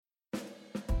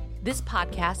This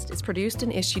podcast is produced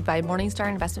and issued by Morningstar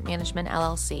Investment Management,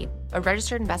 LLC, a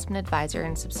registered investment advisor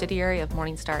and subsidiary of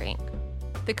Morningstar,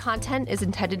 Inc. The content is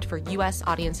intended for U.S.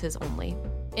 audiences only.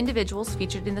 Individuals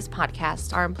featured in this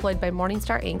podcast are employed by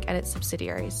Morningstar, Inc. and its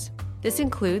subsidiaries. This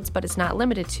includes, but is not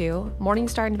limited to,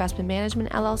 Morningstar Investment Management,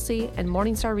 LLC and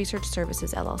Morningstar Research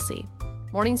Services, LLC.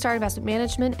 Morningstar Investment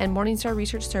Management and Morningstar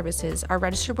Research Services are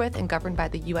registered with and governed by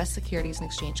the U.S. Securities and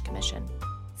Exchange Commission.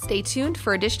 Stay tuned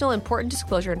for additional important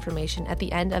disclosure information at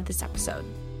the end of this episode.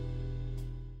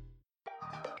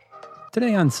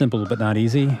 Today on Simple But Not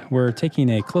Easy, we're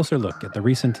taking a closer look at the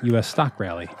recent U.S. stock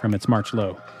rally from its March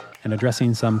low and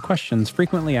addressing some questions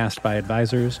frequently asked by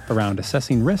advisors around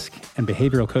assessing risk and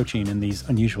behavioral coaching in these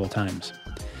unusual times.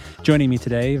 Joining me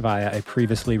today via a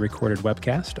previously recorded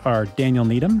webcast are Daniel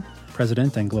Needham,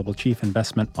 President and Global Chief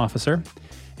Investment Officer,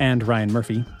 and Ryan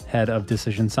Murphy, Head of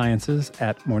Decision Sciences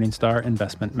at Morningstar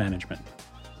Investment Management.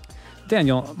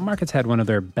 Daniel, markets had one of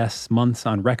their best months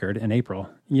on record in April,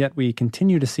 yet we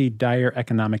continue to see dire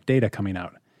economic data coming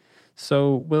out.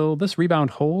 So will this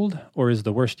rebound hold, or is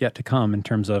the worst yet to come in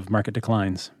terms of market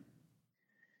declines?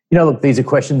 You know, look, these are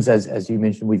questions, as you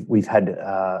mentioned, we've had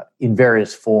in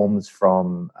various forms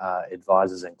from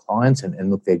advisors and clients,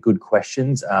 and look, they're good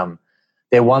questions.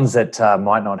 They're ones that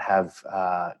might not have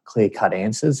clear-cut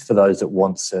answers for those that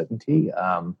want certainty.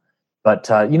 But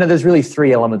there's really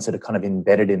three elements that are kind of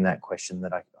embedded in that question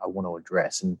that I want to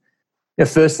address. And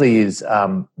firstly is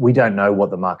we don't know what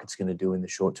the market's going to do in the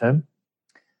short term.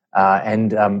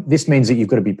 And this means that you've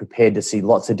got to be prepared to see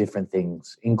lots of different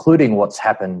things, including what's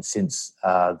happened since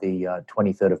the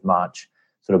 23rd of March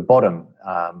sort of bottom.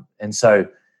 And so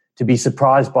to be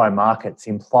surprised by markets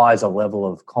implies a level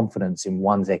of confidence in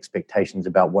one's expectations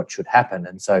about what should happen.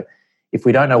 And so if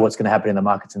we don't know what's going to happen in the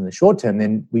markets in the short term,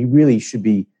 then we really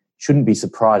shouldn't be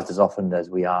surprised as often as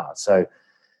we are. So,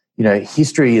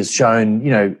 history has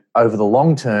shown, over the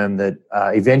long term that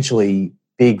eventually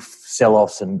big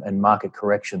sell-offs and market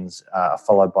corrections are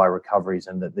followed by recoveries,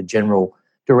 and that the general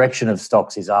direction of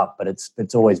stocks is up, but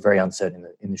it's always very uncertain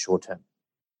in the short term.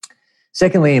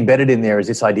 Secondly, embedded in there is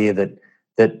this idea that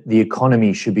the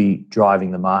economy should be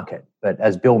driving the market. But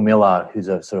as Bill Miller, who's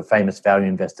a sort of famous value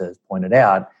investor, has pointed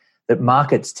out, that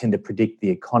markets tend to predict the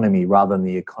economy rather than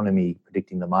the economy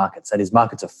predicting the markets. That is,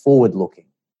 markets are forward-looking.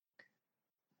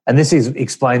 And this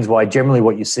explains why generally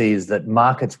what you see is that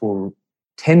markets will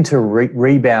tend to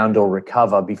rebound or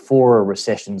recover before a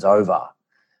recession's over.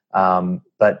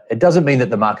 But it doesn't mean that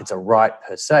the markets are right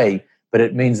per se, but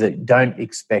it means that don't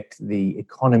expect the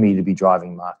economy to be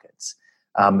driving markets.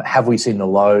 Have we seen the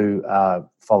low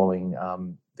following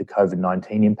the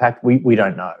COVID-19 impact? We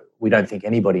don't know. We don't think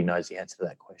anybody knows the answer to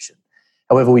that question.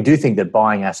 However, we do think that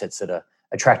buying assets that are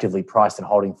attractively priced and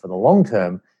holding for the long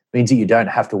term means that you don't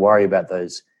have to worry about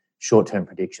those short-term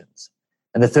predictions.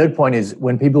 And the third point is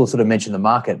when people sort of mention the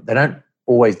market, they don't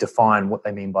always define what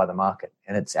they mean by the market.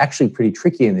 And it's actually pretty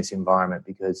tricky in this environment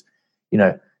because,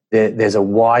 there's a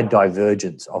wide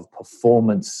divergence of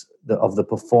performance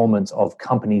of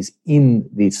companies in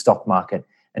the stock market.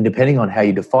 And depending on how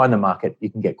you define the market, you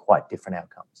can get quite different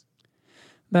outcomes.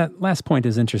 That last point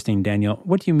is interesting, Daniel.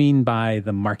 What do you mean by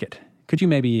the market? Could you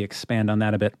maybe expand on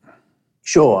that a bit?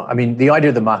 Sure. I mean, the idea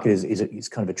of the market is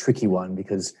kind of a tricky one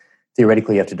because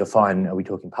theoretically you have to define, are we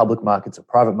talking public markets or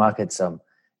private markets?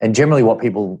 And generally what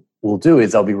people will do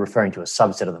is they'll be referring to a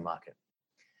subset of the market.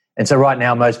 And so right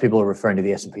now, most people are referring to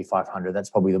the S&P 500. That's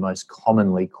probably the most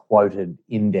commonly quoted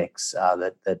index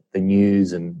that the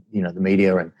news and the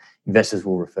media and investors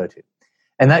will refer to.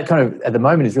 And that kind of, at the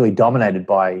moment, is really dominated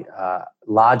by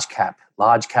large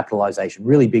capitalization,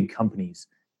 really big companies.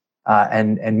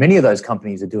 And many of those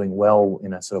companies are doing well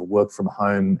in a sort of work from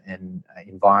home and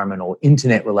environment or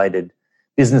internet-related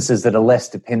businesses that are less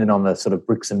dependent on the sort of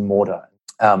bricks and mortar.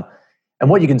 And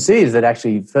what you can see is that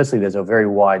actually, firstly, there's a very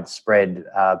wide spread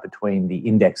between the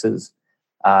indexes,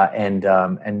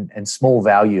 and small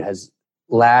value has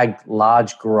lagged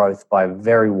large growth by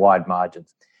very wide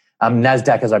margins.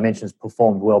 NASDAQ, as I mentioned, has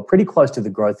performed well, pretty close to the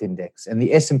growth index, and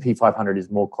the S&P 500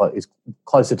 is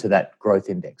closer to that growth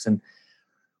index. And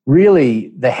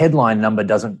really, the headline number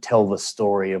doesn't tell the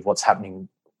story of what's happening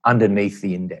underneath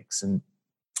the index. And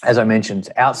as I mentioned,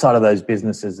 outside of those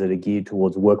businesses that are geared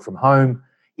towards work from home,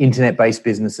 internet-based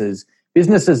businesses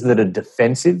that are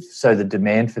defensive, so the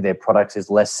demand for their products is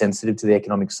less sensitive to the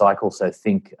economic cycle. So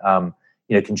think,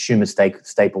 consumer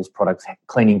staples products,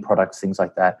 cleaning products, things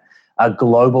like that.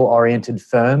 Global-oriented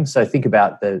firms. So think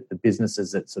about the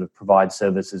businesses that sort of provide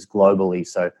services globally.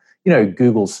 So,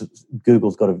 Google's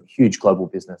got a huge global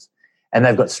business, and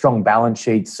they've got strong balance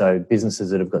sheets. So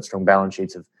businesses that have got strong balance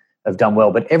sheets have done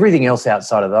well. But everything else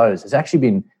outside of those has actually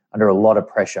been under a lot of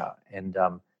pressure. And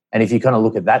if you kind of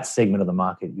look at that segment of the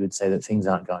market, you would say that things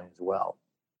aren't going as well.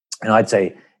 And I'd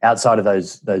say outside of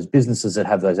those businesses that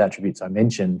have those attributes I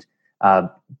mentioned,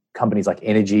 companies like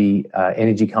energy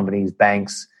companies,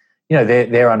 banks, they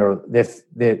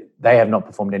have not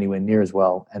performed anywhere near as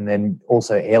well. And then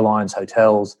also airlines,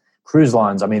 hotels, cruise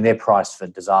lines. I mean, they're priced for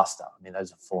disaster. I mean,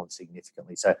 those have fallen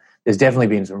significantly. So there's definitely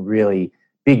been some really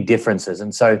big differences.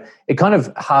 And so it kind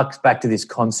of harks back to this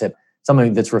concept,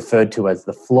 something that's referred to as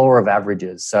the floor of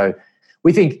averages. So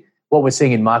we think what we're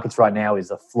seeing in markets right now is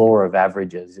the floor of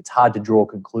averages. It's hard to draw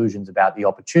conclusions about the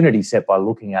opportunity set by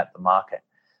looking at the market.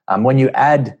 When you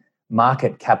add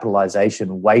market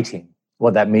capitalization weighting,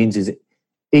 what that means is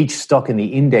each stock in the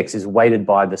index is weighted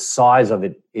by the size of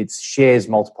its shares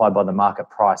multiplied by the market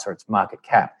price or its market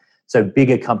cap. So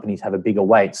bigger companies have a bigger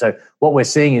weight. So what we're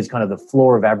seeing is kind of the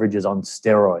floor of averages on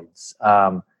steroids.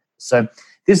 So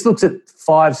this looks at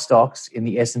 5 stocks in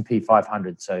the S&P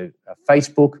 500. So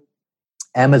Facebook,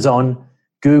 Amazon,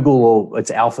 Google, or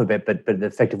it's Alphabet, but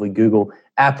effectively Google,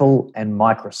 Apple, and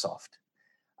Microsoft.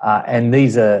 And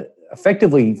these are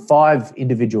effectively 5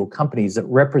 individual companies that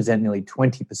represent nearly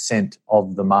 20%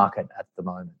 of the market at the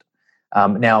moment.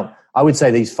 Now, I would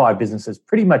say these 5 businesses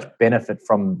pretty much benefit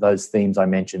from those themes I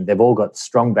mentioned. They've all got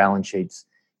strong balance sheets.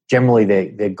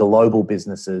 Generally, they're global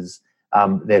businesses.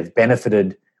 They've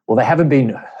benefited. Well, they haven't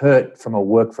been hurt from a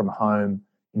work-from-home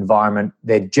environment.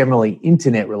 They're generally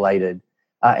internet-related.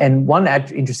 And one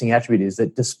interesting attribute is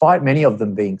that despite many of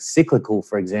them being cyclical,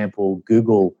 for example,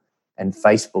 Google and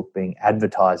Facebook being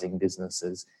advertising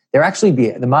businesses,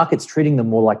 the market's treating them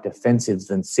more like defensives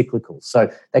than cyclical.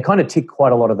 So they kind of tick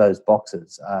quite a lot of those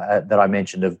boxes that I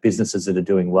mentioned of businesses that are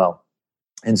doing well.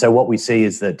 And so what we see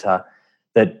is that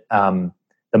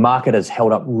the market has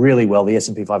held up really well, the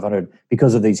S&P 500,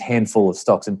 because of these handful of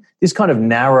stocks. And this kind of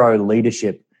narrow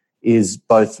leadership is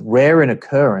both rare in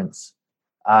occurrence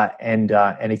and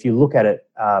if you look at it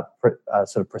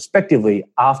sort of prospectively,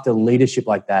 after leadership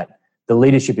like that, the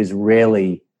leadership is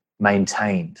rarely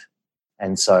maintained.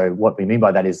 And so what we mean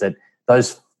by that is that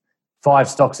those 5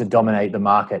 stocks that dominate the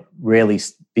market rarely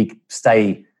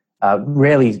maintain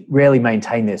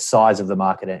their size of the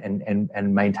market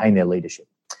and maintain their leadership.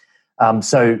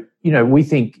 So, we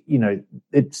think,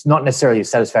 it's not necessarily a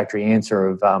satisfactory answer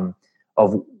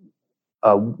of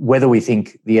whether we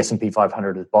think the S&P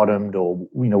 500 has bottomed or,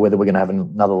 whether we're going to have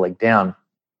another leg down.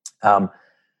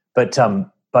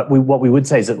 But what we would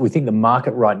say is that we think the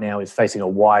market right now is facing a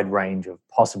wide range of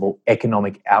possible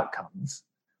economic outcomes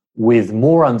with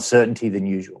more uncertainty than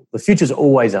usual. The future's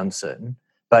always uncertain,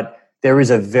 but there is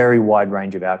a very wide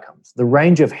range of outcomes. The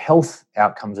range of health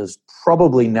outcomes has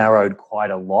probably narrowed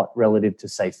quite a lot relative to,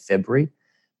 say, February,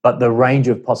 but the range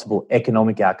of possible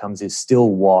economic outcomes is still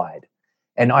wide.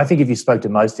 And I think if you spoke to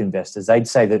most investors, they'd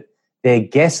say that their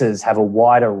guesses have a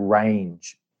wider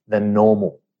range than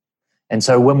normal. And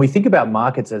so when we think about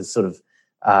markets as sort of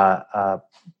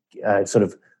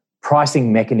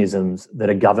pricing mechanisms that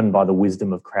are governed by the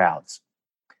wisdom of crowds.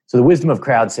 So the wisdom of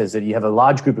crowds says that you have a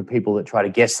large group of people that try to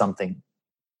guess something.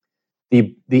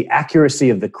 The accuracy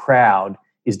of the crowd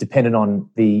is dependent on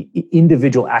the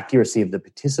individual accuracy of the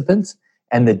participants,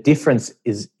 and the difference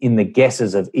is in the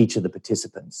guesses of each of the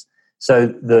participants. So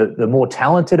the more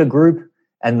talented a group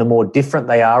and the more different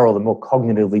they are, or the more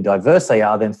cognitively diverse they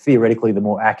are, then theoretically the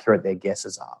more accurate their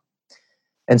guesses are.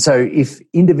 And so if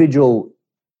individual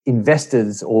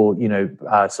investors or,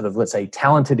 sort of, let's say,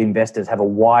 talented investors have a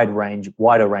wider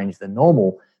range than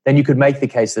normal, then you could make the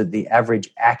case that the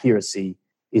average accuracy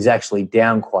is actually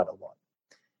down quite a lot.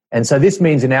 And so this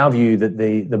means, in our view, that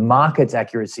the market's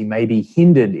accuracy may be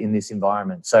hindered in this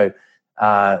environment. So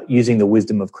using the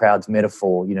wisdom of crowds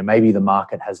metaphor, maybe the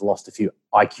market has lost a few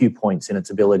IQ points in its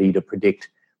ability to predict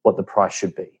what the price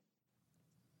should be.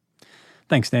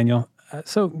 Thanks, Daniel.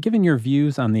 So given your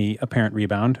views on the apparent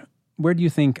rebound, where do you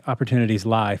think opportunities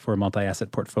lie for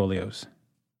multi-asset portfolios?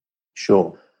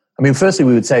 Sure. I mean, firstly,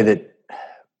 we would say that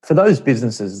for those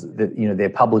businesses that, they're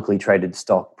publicly traded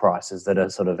stock prices that are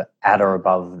sort of at or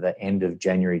above the end of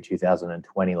January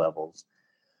 2020 levels,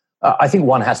 I think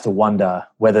one has to wonder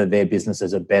whether their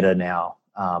businesses are better now,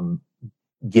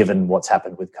 given what's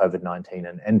happened with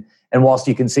COVID-19. And whilst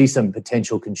you can see some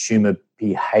potential consumer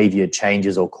behavior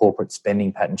changes or corporate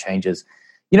spending pattern changes,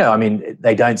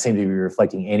 they don't seem to be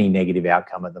reflecting any negative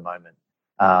outcome at the moment.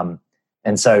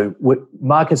 And so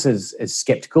Marcus is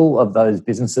skeptical of those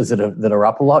businesses that are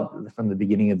up a lot from the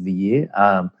beginning of the year,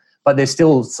 but there's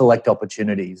still select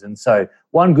opportunities. And so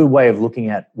one good way of looking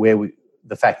at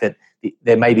the fact that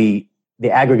there may be the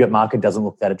aggregate market doesn't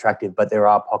look that attractive, but there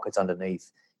are pockets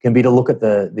underneath, can be to look at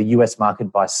the US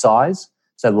market by size.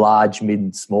 so large, mid,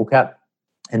 and small cap,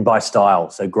 and by style,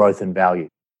 so growth and value.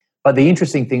 But the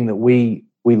interesting thing that we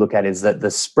look at is that the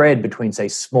spread between, say,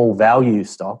 small value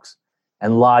stocks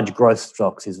and large growth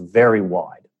stocks is very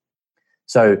wide.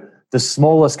 So the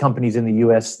smallest companies in the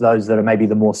US, those that are maybe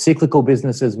the more cyclical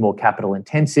businesses, more capital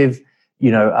intensive,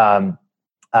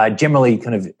 generally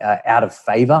kind of out of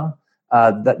favor,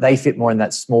 that they fit more in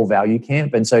that small value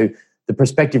camp. And so the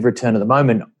prospective return at the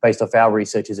moment, based off our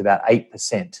research, is about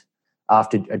 8%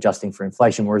 after adjusting for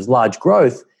inflation, whereas large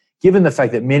growth, given the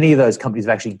fact that many of those companies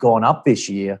have actually gone up this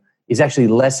year, is actually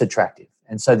less attractive.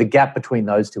 And so the gap between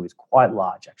those two is quite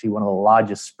large, actually one of the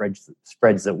largest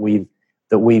spreads that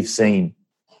we've seen.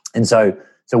 And so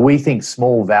we think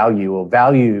small value or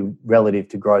value relative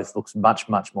to growth looks much,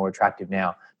 much more attractive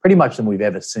now, pretty much than we've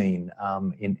ever seen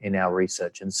in our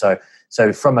research. And so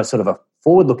from a sort of a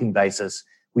forward-looking basis,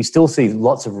 we still see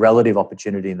lots of relative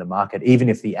opportunity in the market, even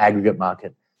if the aggregate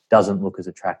market doesn't look as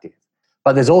attractive.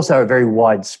 But there's also a very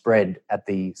wide spread at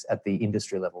the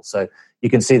industry level. So you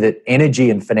can see that energy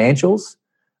and financials,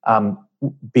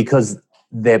 because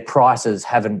their prices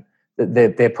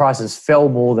fell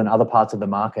more than other parts of the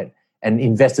market, and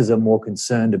investors are more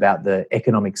concerned about the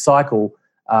economic cycle,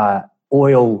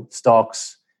 oil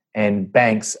stocks and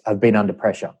banks have been under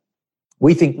pressure.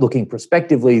 We think, looking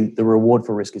prospectively, the reward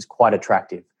for risk is quite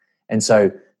attractive. And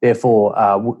so therefore,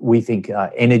 we think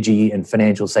energy and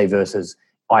financial, say, versus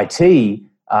IT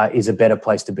is a better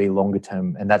place to be longer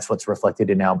term, and that's what's reflected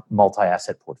in our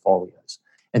multi-asset portfolios.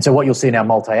 And so what you'll see in our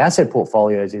multi-asset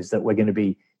portfolios is that we're going to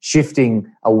be shifting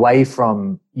away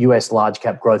from US large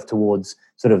cap growth towards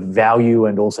sort of value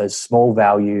and also small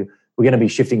value. We're going to be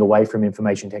shifting away from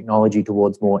information technology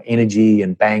towards more energy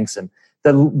and banks and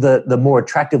the more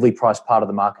attractively priced part of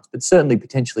the markets, but certainly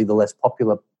potentially the less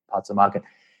popular parts of the market,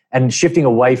 and shifting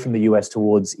away from the US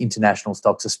towards international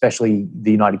stocks, especially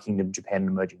the United Kingdom, Japan, and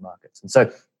emerging markets. And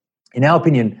so, in our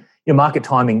opinion, market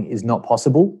timing is not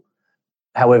possible.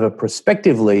 However,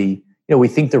 prospectively, we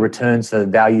think the returns for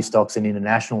value stocks and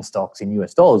international stocks in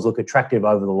US dollars look attractive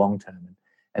over the long term,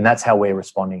 and that's how we're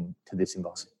responding to this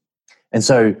investment. And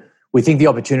so, we think the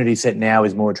opportunity set now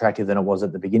is more attractive than it was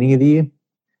at the beginning of the year.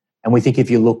 And we think if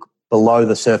you look below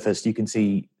the surface, you can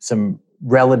see some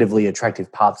relatively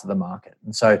attractive parts of the market.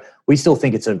 And so we still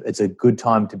think it's a good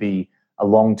time to be a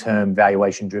long-term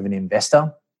valuation-driven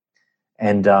investor.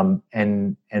 And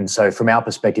so from our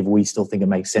perspective, we still think it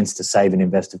makes sense to save and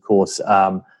invest, of course.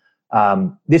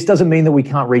 This doesn't mean that we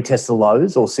can't retest the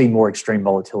lows or see more extreme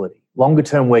volatility. Longer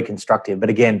term, we're constructive. But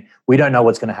again, we don't know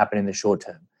what's going to happen in the short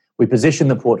term. We position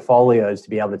the portfolios to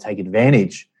be able to take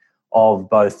advantage of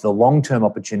both the long-term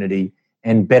opportunity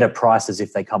and better prices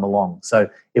if they come along. So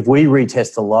if we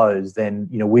retest the lows, then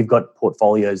we've got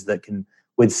portfolios that can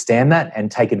withstand that and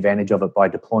take advantage of it by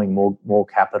deploying more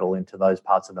capital into those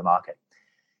parts of the market.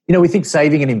 We think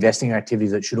saving and investing are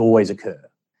activities that should always occur.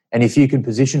 And if you can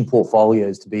position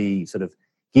portfolios to be sort of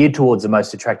geared towards the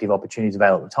most attractive opportunities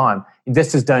available at the time,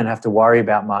 investors don't have to worry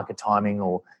about market timing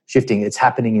or shifting. It's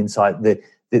happening inside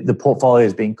the portfolio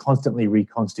is being constantly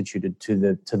reconstituted to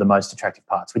the most attractive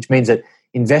parts, which means that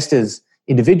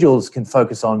individuals can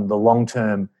focus on the long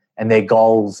term and their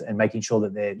goals and making sure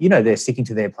that they're sticking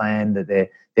to their plan, that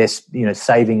they're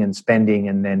saving and spending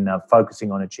and then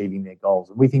focusing on achieving their goals.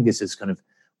 And we think this is kind of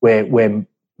where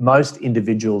most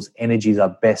individuals' energies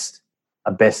are best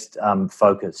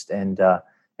focused, and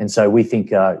so we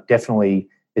think definitely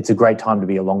it's a great time to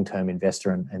be a long term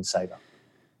investor and saver.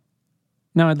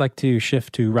 Now I'd like to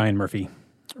shift to Ryan Murphy.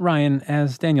 Ryan,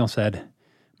 as Daniel said,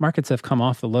 markets have come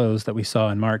off the lows that we saw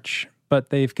in March,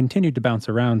 but they've continued to bounce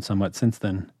around somewhat since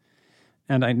then.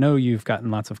 And I know you've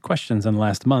gotten lots of questions in the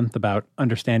last month about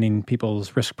understanding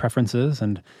people's risk preferences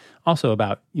and also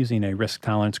about using a risk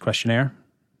tolerance questionnaire.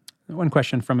 One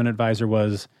question from an advisor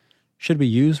was, should we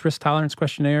use risk tolerance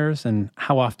questionnaires and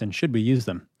how often should we use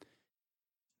them?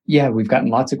 Yeah, we've gotten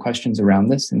lots of questions around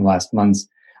this in the last months.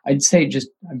 I'd say just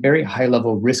a very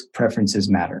high-level risk preferences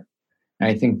matter. And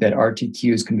I think that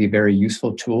RTQs can be a very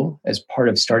useful tool as part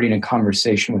of starting a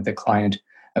conversation with a client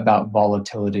about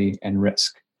volatility and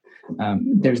risk.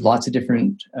 There's lots of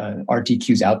different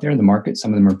RTQs out there in the market.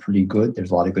 Some of them are pretty good. There's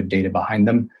a lot of good data behind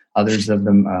them. Others of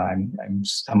them I'm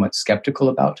somewhat skeptical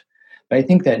about. But I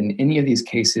think that in any of these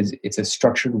cases, it's a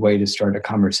structured way to start a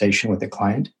conversation with a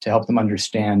client to help them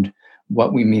understand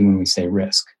what we mean when we say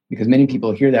risk. Because many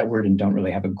people hear that word and don't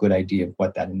really have a good idea of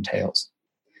what that entails.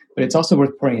 But it's also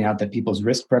worth pointing out that people's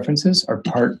risk preferences are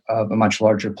part of a much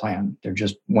larger plan. They're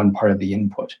just one part of the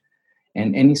input.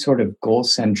 And any sort of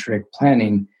goal-centric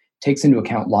planning takes into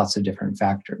account lots of different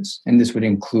factors. And this would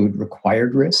include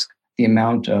required risk, the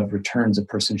amount of returns a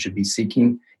person should be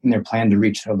seeking in their plan to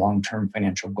reach their long-term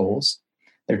financial goals,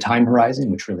 their time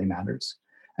horizon, which really matters,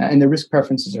 and their risk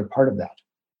preferences are part of that.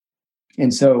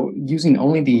 And so using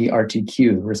only the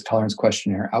RTQ, the Risk Tolerance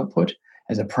Questionnaire output,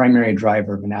 as a primary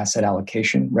driver of an asset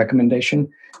allocation recommendation,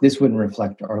 this wouldn't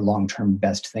reflect our long-term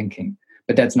best thinking.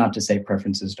 But that's not to say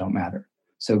preferences don't matter.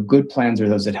 So good plans are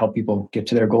those that help people get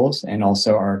to their goals and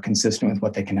also are consistent with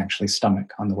what they can actually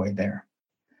stomach on the way there.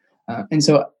 And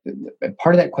so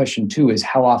part of that question too is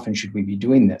how often should we be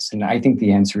doing this? And I think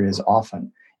the answer is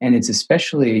often. And it's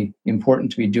especially important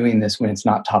to be doing this when it's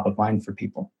not top of mind for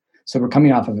people. So we're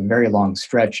coming off of a very long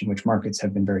stretch in which markets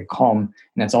have been very calm.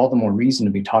 And that's all the more reason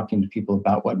to be talking to people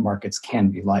about what markets can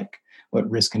be like, what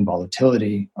risk and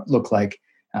volatility look like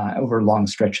over long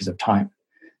stretches of time.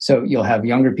 So you'll have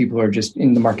younger people who are just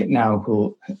in the market now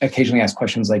who occasionally ask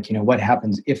questions like, what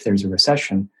happens if there's a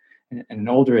recession? And an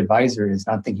older advisor is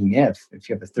not thinking if. If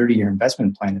you have a 30-year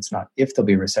investment plan, it's not if there'll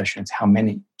be a recession, it's how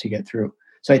many to get through.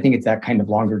 So I think it's that kind of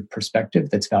longer perspective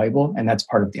that's valuable, and that's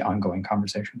part of the ongoing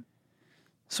conversation.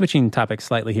 Switching topics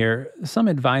slightly here, some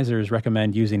advisors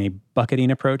recommend using a bucketing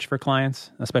approach for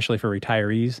clients, especially for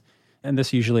retirees. And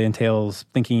this usually entails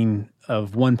thinking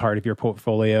of one part of your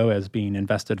portfolio as being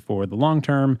invested for the long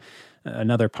term,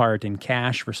 another part in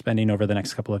cash for spending over the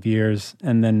next couple of years,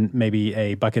 and then maybe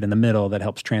a bucket in the middle that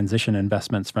helps transition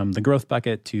investments from the growth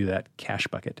bucket to that cash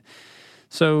bucket.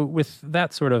 So with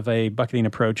that sort of a bucketing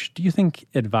approach, do you think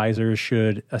advisors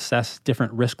should assess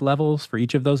different risk levels for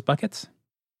each of those buckets?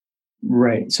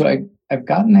 Right. So I've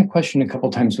gotten that question a couple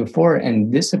times before,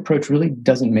 and this approach really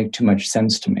doesn't make too much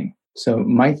sense to me. So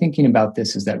my thinking about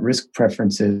this is that risk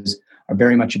preferences are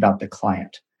very much about the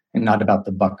client and not about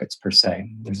the buckets per se.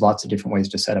 There's lots of different ways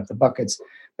to set up the buckets,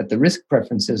 but the risk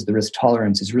preferences, the risk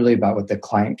tolerance is really about what the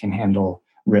client can handle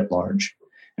writ large.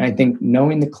 And I think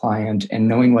knowing the client and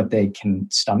knowing what they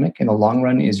can stomach in the long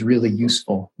run is really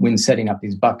useful when setting up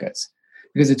these buckets.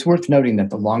 Because it's worth noting that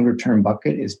the longer term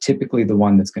bucket is typically the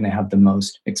one that's going to have the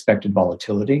most expected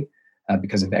volatility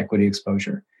because of equity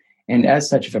exposure. And as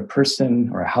such, if a person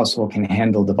or a household can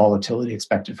handle the volatility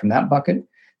expected from that bucket,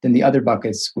 then the other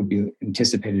buckets would be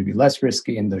anticipated to be less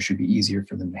risky and those should be easier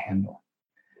for them to handle.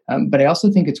 But I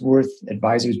also think it's worth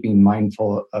advisors being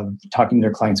mindful of talking to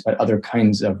their clients about other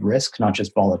kinds of risk, not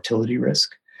just volatility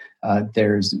risk.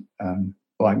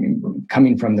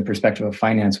 Coming from the perspective of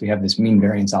finance, we have this mean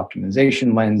variance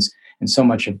optimization lens, and so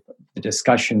much of the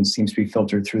discussion seems to be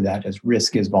filtered through that as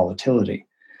risk is volatility.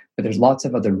 But there's lots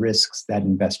of other risks that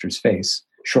investors face.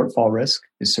 Shortfall risk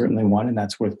is certainly one, and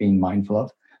that's worth being mindful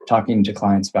of, talking to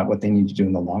clients about what they need to do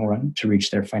in the long run to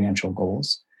reach their financial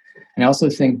goals. And I also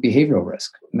think behavioral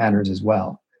risk matters as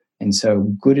well. And so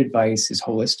good advice is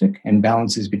holistic and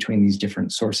balances between these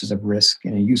different sources of risk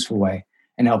in a useful way,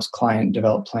 and helps client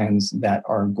develop plans that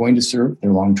are going to serve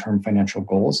their long-term financial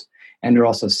goals and are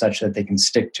also such that they can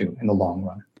stick to in the long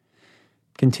run.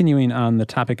 Continuing on the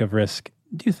topic of risk,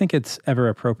 do you think it's ever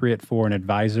appropriate for an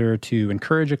advisor to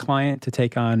encourage a client to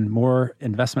take on more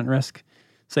investment risk?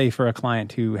 Say for a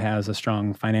client who has a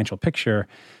strong financial picture,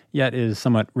 yet is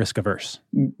somewhat risk averse.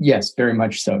 Yes, very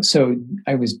much so. So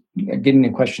I was getting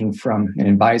a question from an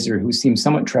advisor who seemed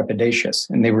somewhat trepidatious,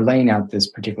 and they were laying out this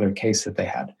particular case that they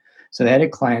had. So they had a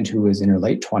client who was in her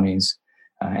late 20s,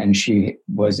 and she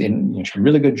was she had a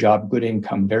really good job, good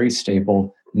income, very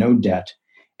stable, no debt.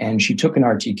 And she took an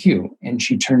RTQ, and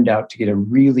she turned out to get a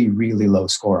really, really low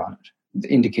score on it,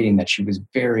 indicating that she was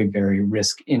very, very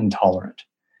risk intolerant.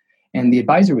 And the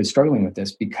advisor was struggling with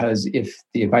this because if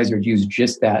the advisor had used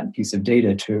just that piece of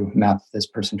data to map this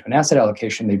person to an asset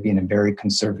allocation, they'd be in a very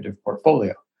conservative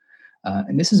portfolio.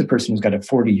 And this is a person who's got a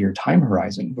 40-year time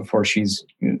horizon before she's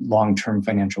long-term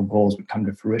financial goals would come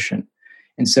to fruition.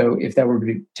 And so if that were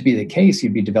to be the case,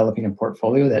 you'd be developing a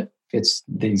portfolio that fits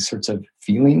these sorts of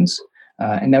feelings.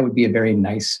 And that would be a very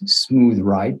nice, smooth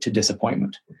ride to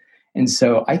disappointment. And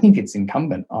so I think it's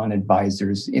incumbent on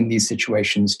advisors in these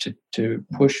situations to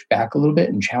push back a little bit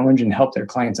and challenge and help their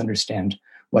clients understand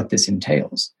what this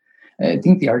entails. I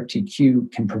think the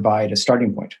RTQ can provide a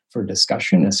starting point for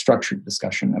discussion, a structured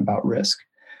discussion about risk.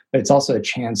 But it's also a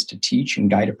chance to teach and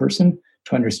guide a person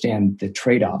to understand the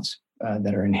trade-offs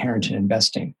that are inherent in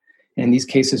investing. And in these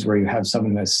cases where you have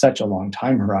someone who has such a long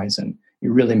time horizon, it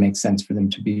really makes sense for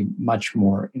them to be much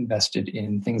more invested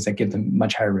in things that give them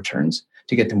much higher returns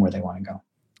to get them where they want to go.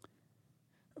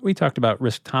 We talked about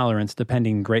risk tolerance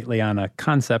depending greatly on a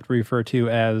concept we refer to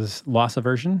as loss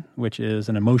aversion, which is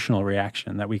an emotional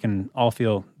reaction that we can all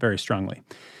feel very strongly.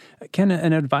 Can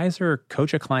an advisor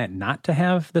coach a client not to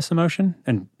have this emotion?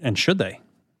 And should they?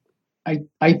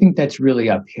 I think that's really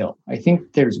uphill. I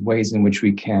think there's ways in which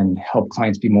we can help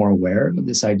clients be more aware of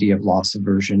this idea of loss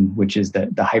aversion, which is the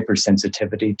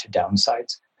hypersensitivity to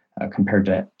downsides compared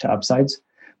to upsides.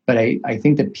 But I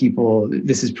think that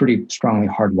this is pretty strongly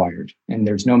hardwired, and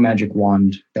there's no magic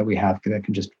wand that we have that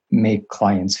can just make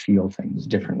clients feel things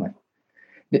differently.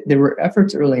 There were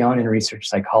efforts early on in research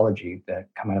psychology that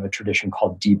come out of a tradition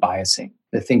called debiasing,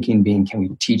 the thinking being, can we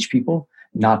teach people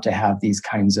not to have these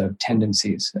kinds of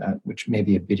tendencies, which may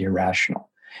be a bit irrational?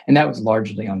 And that was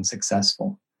largely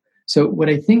unsuccessful. So what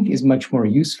I think is much more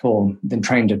useful than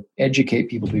trying to educate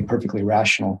people to be perfectly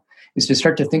rational is to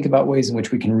start to think about ways in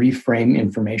which we can reframe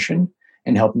information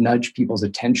and help nudge people's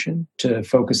attention to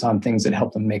focus on things that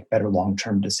help them make better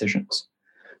long-term decisions.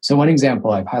 So one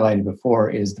example I've highlighted before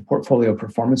is the portfolio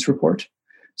performance report.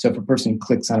 So if a person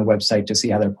clicks on a website to see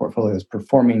how their portfolio is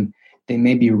performing, they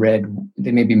may be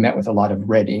met with a lot of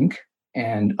red ink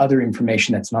and other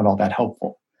information that's not all that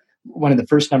helpful. One of the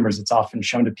first numbers that's often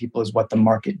shown to people is what the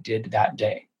market did that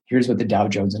day. Here's what the Dow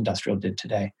Jones Industrial did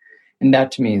today. And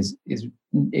that to me is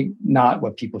not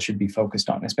what people should be focused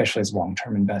on, especially as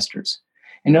long-term investors.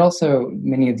 And also,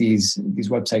 many of these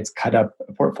websites cut up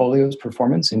a portfolio's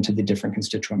performance into the different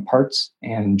constituent parts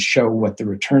and show what the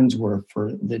returns were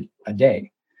for a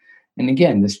day. And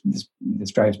again,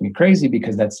 this drives me crazy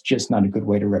because that's just not a good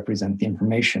way to represent the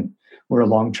information. We're a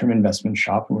long-term investment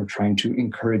shop, and we're trying to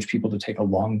encourage people to take a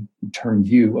long-term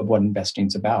view of what investing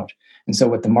is about. And so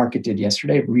what the market did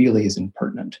yesterday really isn't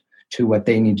pertinent to what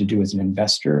they need to do as an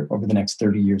investor over the next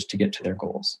 30 years to get to their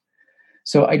goals.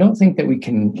 So I don't think that we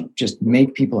can just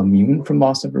make people immune from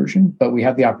loss aversion, but we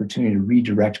have the opportunity to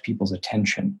redirect people's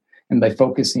attention. And by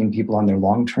focusing people on their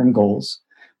long-term goals,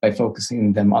 by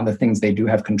focusing them on the things they do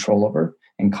have control over,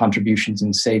 and contributions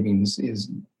and savings is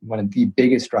one of the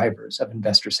biggest drivers of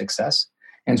investor success.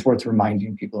 And it's worth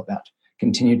reminding people of that.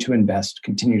 Continue to invest,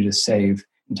 continue to save,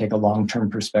 and take a long-term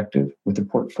perspective with a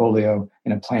portfolio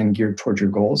and a plan geared towards your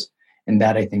goals. And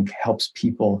that, I think, helps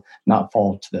people not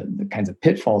fall to the kinds of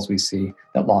pitfalls we see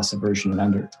that loss aversion and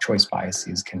under choice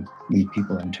biases can lead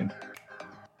people into.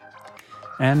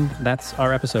 And that's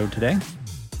our episode today.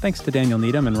 Thanks to Daniel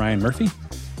Needham and Ryan Murphy.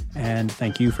 And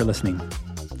thank you for listening.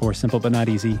 For Simple But Not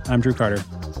Easy, I'm Drew Carter.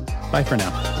 Bye for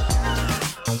now.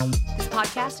 This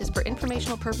podcast is for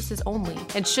informational purposes only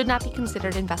and should not be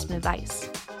considered investment advice.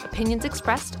 Opinions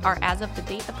expressed are as of the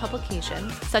date of publication.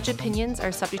 Such opinions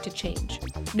are subject to change.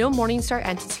 No Morningstar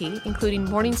entity, including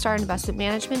Morningstar Investment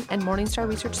Management and Morningstar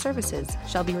Research Services,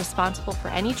 shall be responsible for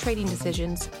any trading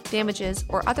decisions, damages,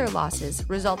 or other losses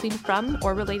resulting from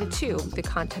or related to the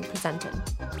content presented.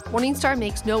 Morningstar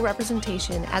makes no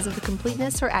representation as of the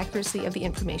completeness or accuracy of the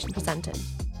information presented.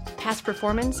 Past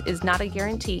performance is not a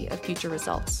guarantee of future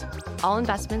results. All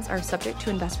investments are subject to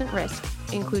investment risk,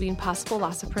 including possible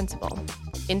loss of principal.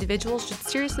 Individuals should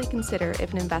seriously consider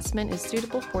if an investment is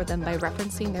suitable for them by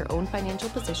referencing their own financial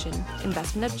position,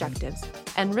 investment objectives,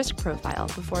 and risk profile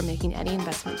before making any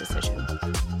investment decision.